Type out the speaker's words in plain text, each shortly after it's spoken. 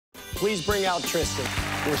please bring out Tristan.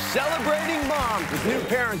 We're celebrating moms with new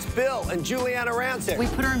parents Bill and Juliana Rancic. We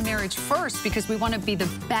put our marriage first because we want to be the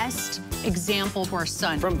best example to our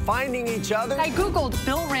son. From finding each other, I Googled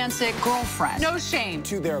Bill Rancic girlfriend. No shame.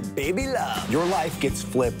 To their baby love. Your life gets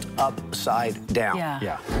flipped upside down.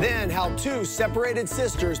 Yeah. Then how two separated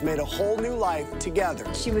sisters made a whole new life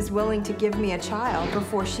together. She was willing to give me a child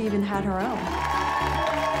before she even had her own.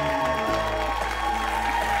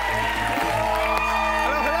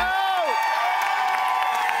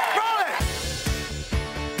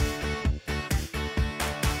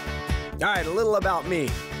 All right, a little about me.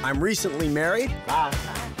 I'm recently married.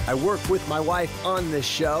 I work with my wife on this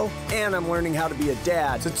show, and I'm learning how to be a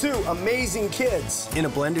dad to two amazing kids in a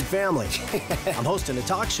blended family. I'm hosting a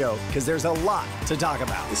talk show because there's a lot to talk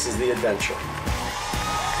about. This is the adventure.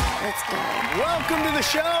 Let's go. Welcome to the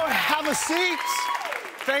show. Have a seat.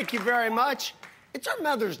 Thank you very much. It's our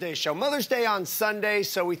Mother's Day show. Mother's Day on Sunday,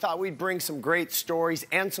 so we thought we'd bring some great stories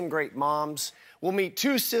and some great moms. We'll meet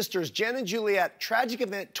two sisters, Jen and Juliet. Tragic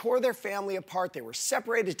event tore their family apart. They were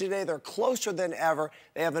separated today. They're closer than ever.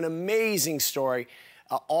 They have an amazing story,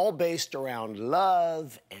 all based around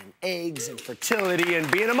love and eggs and fertility and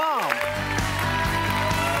being a mom. All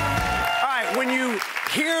right, when you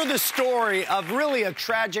hear the story of really a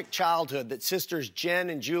tragic childhood that sisters Jen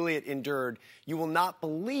and Juliet endured, you will not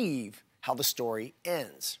believe how the story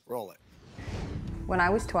ends. Roll it. When I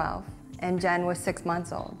was 12 and Jen was 6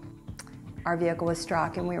 months old, our vehicle was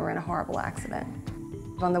struck and we were in a horrible accident.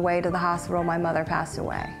 On the way to the hospital, my mother passed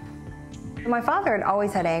away. My father had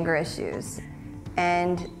always had anger issues,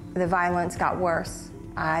 and the violence got worse.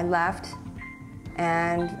 I left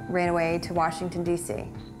and ran away to Washington, D.C.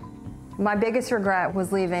 My biggest regret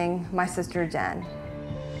was leaving my sister Jen.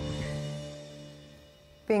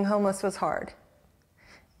 Being homeless was hard.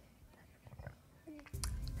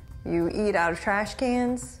 You eat out of trash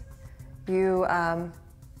cans, you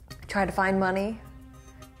try to find money,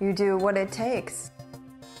 you do what it takes.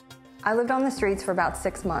 I lived on the streets for about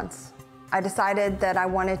 6 months. I decided that I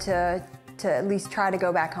wanted to at least try to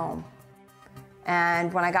go back home.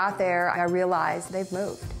 And when I got there, I realized they've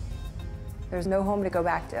moved. There's no home to go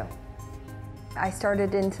back to. I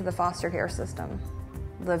started into the foster care system,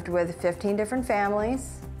 lived with 15 different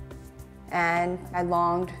families, and I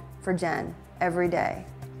longed for Jen every day.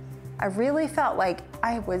 I really felt like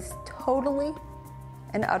I was totally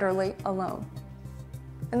and utterly alone.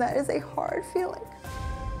 And that is a hard feeling.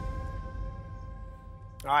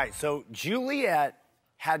 All right, so Juliet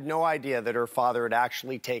had no idea that her father had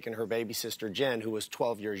actually taken her baby sister Jen, who was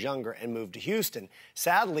 12 years younger, and moved to Houston.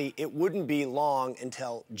 Sadly, it wouldn't be long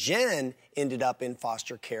until Jen ended up in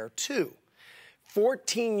foster care too.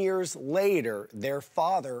 14 years later, their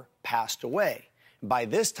father passed away. By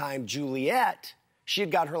this time, Juliet, she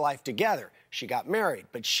had got her life together. She got married,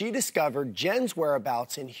 but she discovered Jen's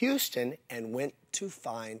whereabouts in Houston and went to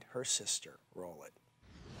find her sister. Roll it.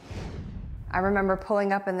 I remember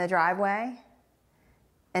pulling up in the driveway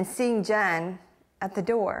and seeing Jen at the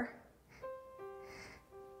door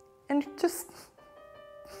and just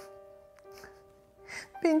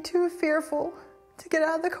being too fearful to get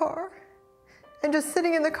out of the car and just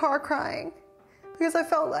sitting in the car crying because I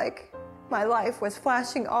felt like my life was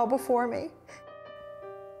flashing all before me.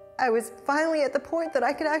 I was finally at the point that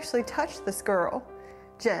I could actually touch this girl,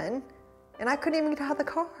 Jen, and I couldn't even get out of the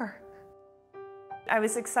car. I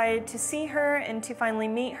was excited to see her and to finally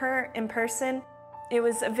meet her in person. It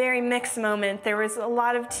was a very mixed moment. There was a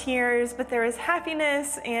lot of tears, but there was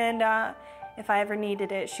happiness, and if I ever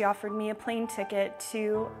needed it, she offered me a plane ticket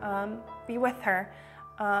to be with her.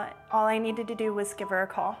 All I needed to do was give her a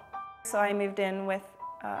call. So I moved in with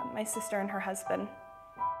my sister and her husband.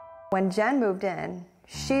 When Jen moved in,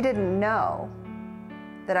 she didn't know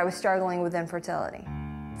that I was struggling with infertility.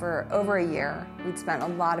 For over a year, we'd spent a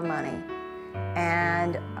lot of money,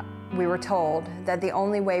 and we were told that the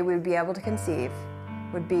only way we would be able to conceive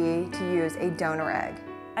would be to use a donor egg.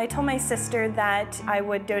 I told my sister that I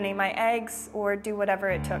would donate my eggs or do whatever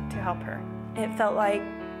it took to help her. It felt like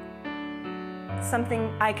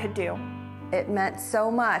something I could do. It meant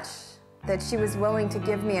so much that she was willing to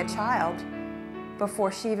give me a child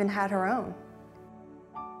before she even had her own.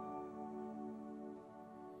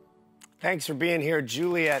 Thanks for being here,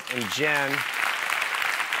 Juliet and Jen.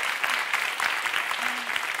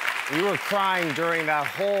 You were crying during that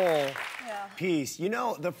whole piece. You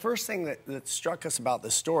know, the first thing that struck us about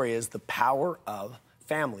this story is the power of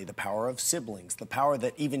family, the power of siblings, the power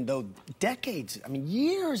that even though decades, I mean,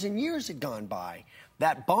 years and years had gone by,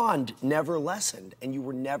 that bond never lessened and you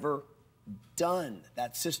were never done.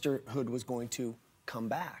 That sisterhood was going to come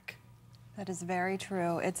back. That is very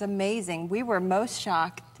true. It's amazing. We were most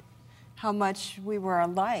shocked how much we were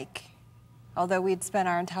alike, although we'd spent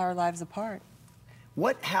our entire lives apart.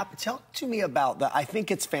 What happened? Talk to me about that. I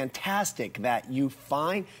think it's fantastic that you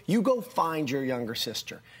go find your younger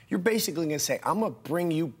sister. You're basically going to say, I'm going to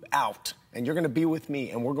bring you out, and you're going to be with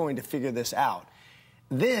me, and we're going to figure this out.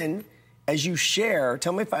 Then, as you share,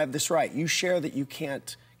 tell me if I have this right, you share that you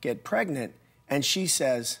can't get pregnant, and she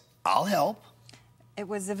says, I'll help. It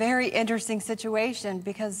was a very interesting situation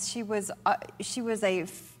because she was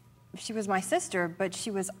my sister, but she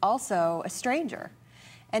was also a stranger.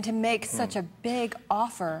 And to make such a big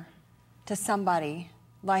offer to somebody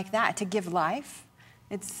like that, to give life,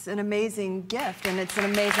 it's an amazing gift and it's an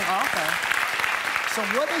amazing offer. So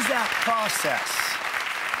what is that process?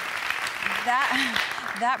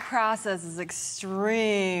 That process is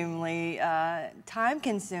extremely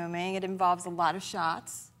time-consuming. It involves a lot of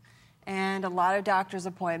shots and a lot of doctor's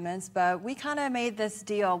appointments, but we kind of made this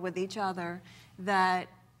deal with each other that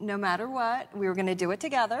no matter what, we were going to do it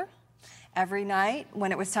together. Every night,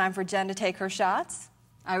 when it was time for Jen to take her shots,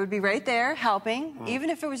 I would be right there helping, even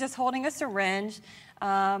if it was just holding a syringe,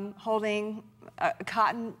 holding a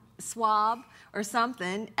cotton swab or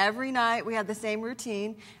something. Every night, we had the same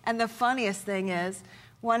routine. And the funniest thing is,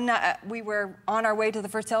 one night, we were on our way to the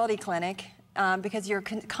fertility clinic, because you're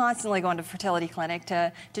constantly going to fertility clinic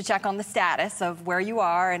to check on the status of where you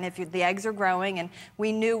are and if the eggs are growing, and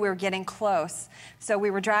we knew we were getting close. So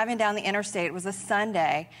we were driving down the interstate. It was a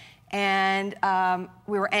Sunday. And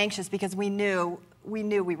we were anxious because we knew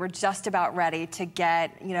we were just about ready to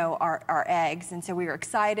get, our eggs. And so we were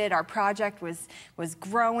excited. Our project was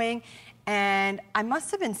growing. And I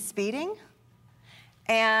must have been speeding.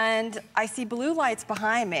 And I see blue lights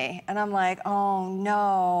behind me. And I'm like, oh,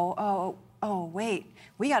 no. Oh, wait.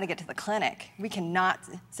 We got to get to the clinic. We cannot.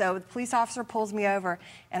 So the police officer pulls me over.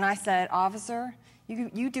 And I said, officer,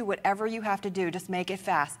 you do whatever you have to do, just make it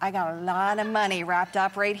fast. I got a lot of money wrapped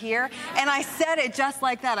up right here. And I said it just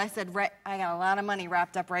like that. I said, I got a lot of money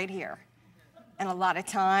wrapped up right here. And a lot of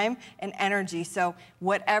time and energy. So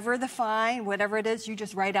whatever the fine, whatever it is, you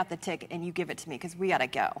just write out the ticket and you give it to me because we got to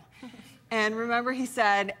go. And remember he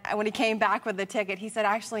said, when he came back with the ticket, he said,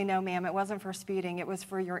 actually, no, ma'am, it wasn't for speeding. It was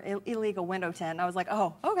for your illegal window tint. I was like,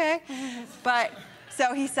 oh, okay. But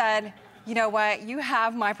so he said, you know what? You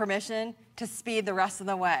have my permission to speed the rest of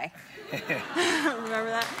the way.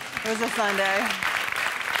 Remember that? It was a Sunday.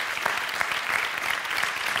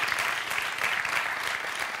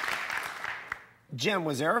 Jen,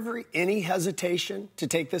 was there ever any hesitation to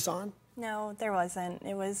take this on? No, there wasn't.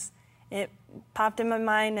 It popped in my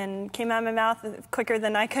mind and came out of my mouth quicker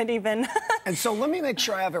than I could even. And so let me make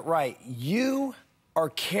sure I have it right. You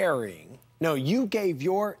gave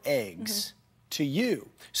your eggs to you.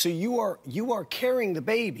 So you are carrying the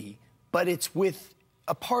baby, but it's with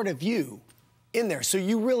a part of you in there. So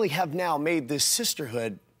you really have now made this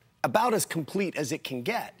sisterhood about as complete as it can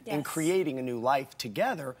get in creating a new life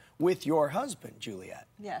together with your husband, Juliet.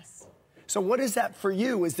 Yes. So what is that for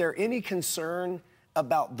you? Is there any concern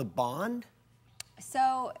about the bond?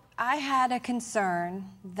 So I had a concern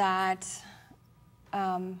that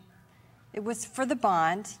it was for the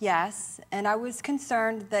bond, yes, and I was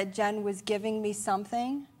concerned that Jen was giving me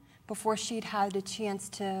something before she'd had a chance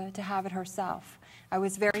to have it herself. I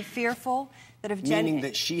was very fearful that if Jen... Meaning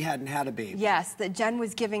that she hadn't had a baby. Yes, that Jen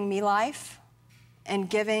was giving me life and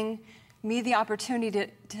giving me the opportunity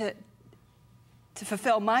to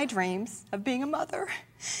fulfill my dreams of being a mother.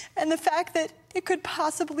 And the fact that it could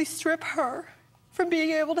possibly strip her from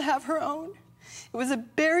being able to have her own. It was a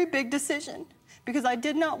very big decision because I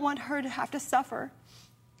did not want her to have to suffer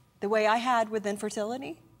the way I had with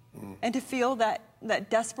infertility and to feel that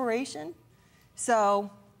desperation.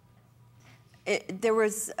 So it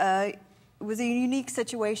was a unique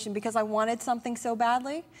situation because I wanted something so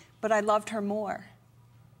badly, but I loved her more.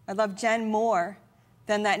 I loved Jen more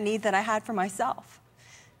than that need that I had for myself.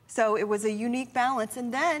 So it was a unique balance.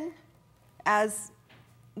 And then, as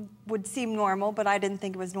would seem normal, but I didn't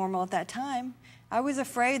think it was normal at that time, I was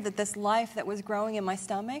afraid that this life that was growing in my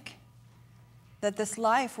stomach, that this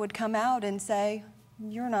life would come out and say,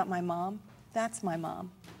 you're not my mom, that's my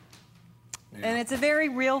mom. Yeah. And it's a very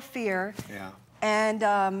real fear. Yeah.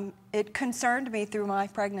 And it concerned me through my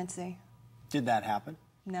pregnancy. Did that happen?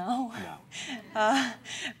 No. No.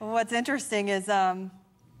 What's interesting is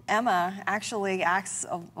Emma actually acts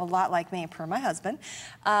a lot like me, per my husband.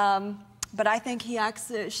 But I think she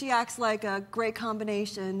acts like a great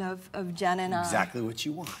combination of Jen and I. Exactly what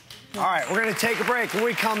you want. All right, we're going to take a break. When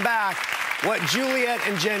we come back, what Juliet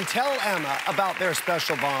and Jen tell Emma about their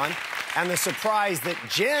special bond and the surprise that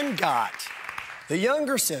Jen got, the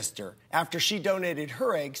younger sister, after she donated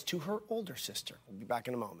her eggs to her older sister. We'll be back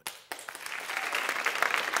in a moment.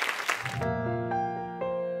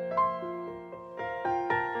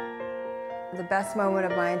 The best moment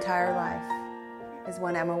of my entire life is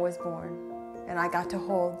when Emma was born, and I got to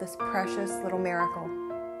hold this precious little miracle.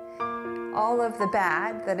 All of the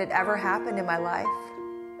bad that had ever happened in my life,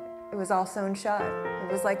 it was all sewn shut.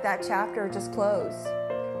 It was like that chapter just closed.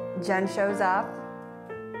 Jen shows up,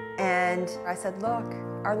 and I said, look,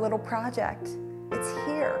 our little project, it's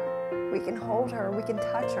here. We can hold her, we can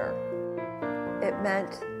touch her. It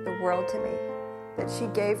meant the world to me that she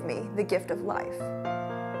gave me the gift of life.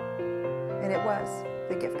 And it was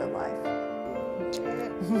the gift of life.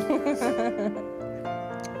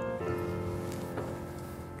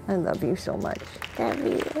 I love you so much. Love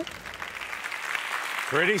you.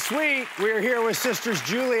 Pretty sweet. We're here with sisters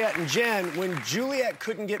Juliet and Jen. When Juliet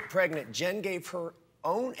couldn't get pregnant, Jen gave her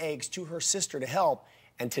own eggs to her sister to help.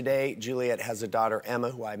 And today, Juliet has a daughter, Emma,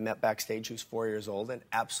 who I met backstage, who's 4 years old and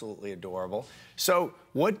absolutely adorable. So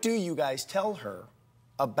what do you guys tell her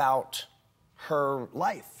about her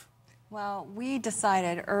life? Well, we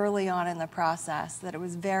decided early on in the process that it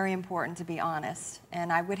was very important to be honest.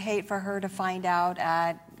 And I would hate for her to find out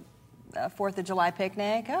at a 4th of July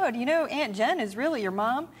picnic, oh, do you know Aunt Jen is really your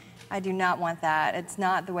mom? I do not want that. It's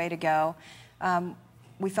not the way to go.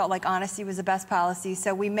 We felt like honesty was the best policy,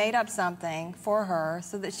 so we made up something for her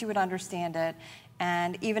so that she would understand it.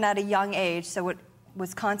 And even at a young age, so it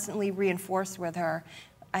was constantly reinforced with her,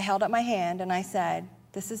 I held up my hand and I said,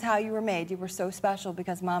 this is how you were made. You were so special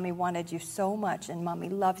because Mommy wanted you so much and Mommy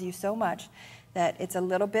loves you so much that it's a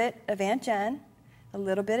little bit of Aunt Jen, a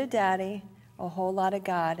little bit of Daddy, a whole lot of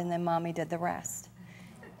God, and then Mommy did the rest.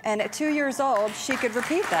 And at 2 years old, she could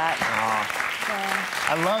repeat that.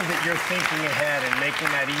 I love that you're thinking ahead and making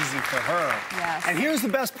that easy for her. Yes. And here's the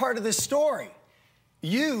best part of this story.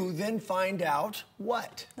 You then find out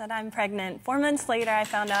what? That I'm pregnant. 4 months later, I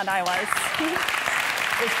found out I was.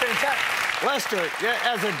 It's fantastic. Lester,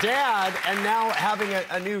 as a dad and now having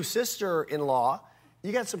a new sister-in-law,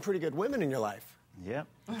 you got some pretty good women in your life. Yep,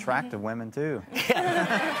 attractive women too.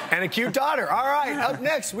 And a cute daughter. All right, up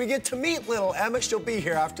next, we get to meet little Emma. She'll be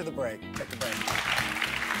here after the break. Take the break.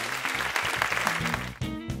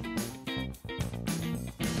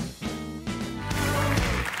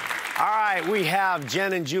 All right, we have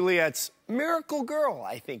Jen and Juliet's miracle girl,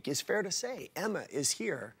 I think is fair to say. Emma is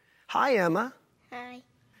here. Hi, Emma. Hi.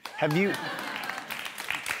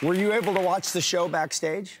 Were you able to watch the show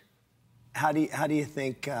backstage? How do you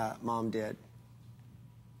think Mom did?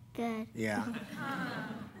 Good. Yeah.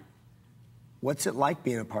 What's it like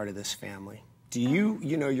being a part of this family? Do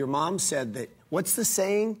you know, your mom said that, what's the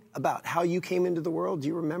saying about how you came into the world? Do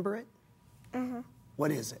you remember it? Uh-huh.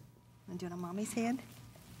 What is it? I'm doing it on Mommy's hand.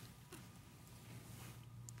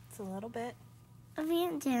 It's a little bit, Of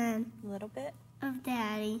Aunt Jen. a little bit, Of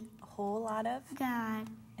Daddy. a whole lot of, God.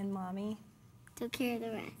 and Mommy. Took care of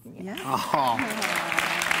the rest. Yeah.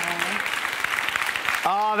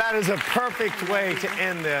 Oh, that is a perfect way to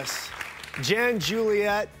end this. Jen,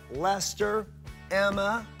 Juliet, Lester,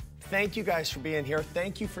 Emma, thank you guys for being here.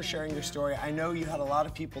 Thank you for sharing your story. I know you had a lot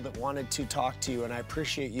of people that wanted to talk to you, and I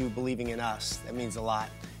appreciate you believing in us. That means a lot.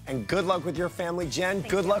 And good luck with your family. Jen,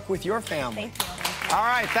 good luck with your family. Thank you. All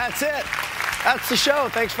right, that's it. That's the show.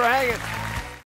 Thanks for hanging.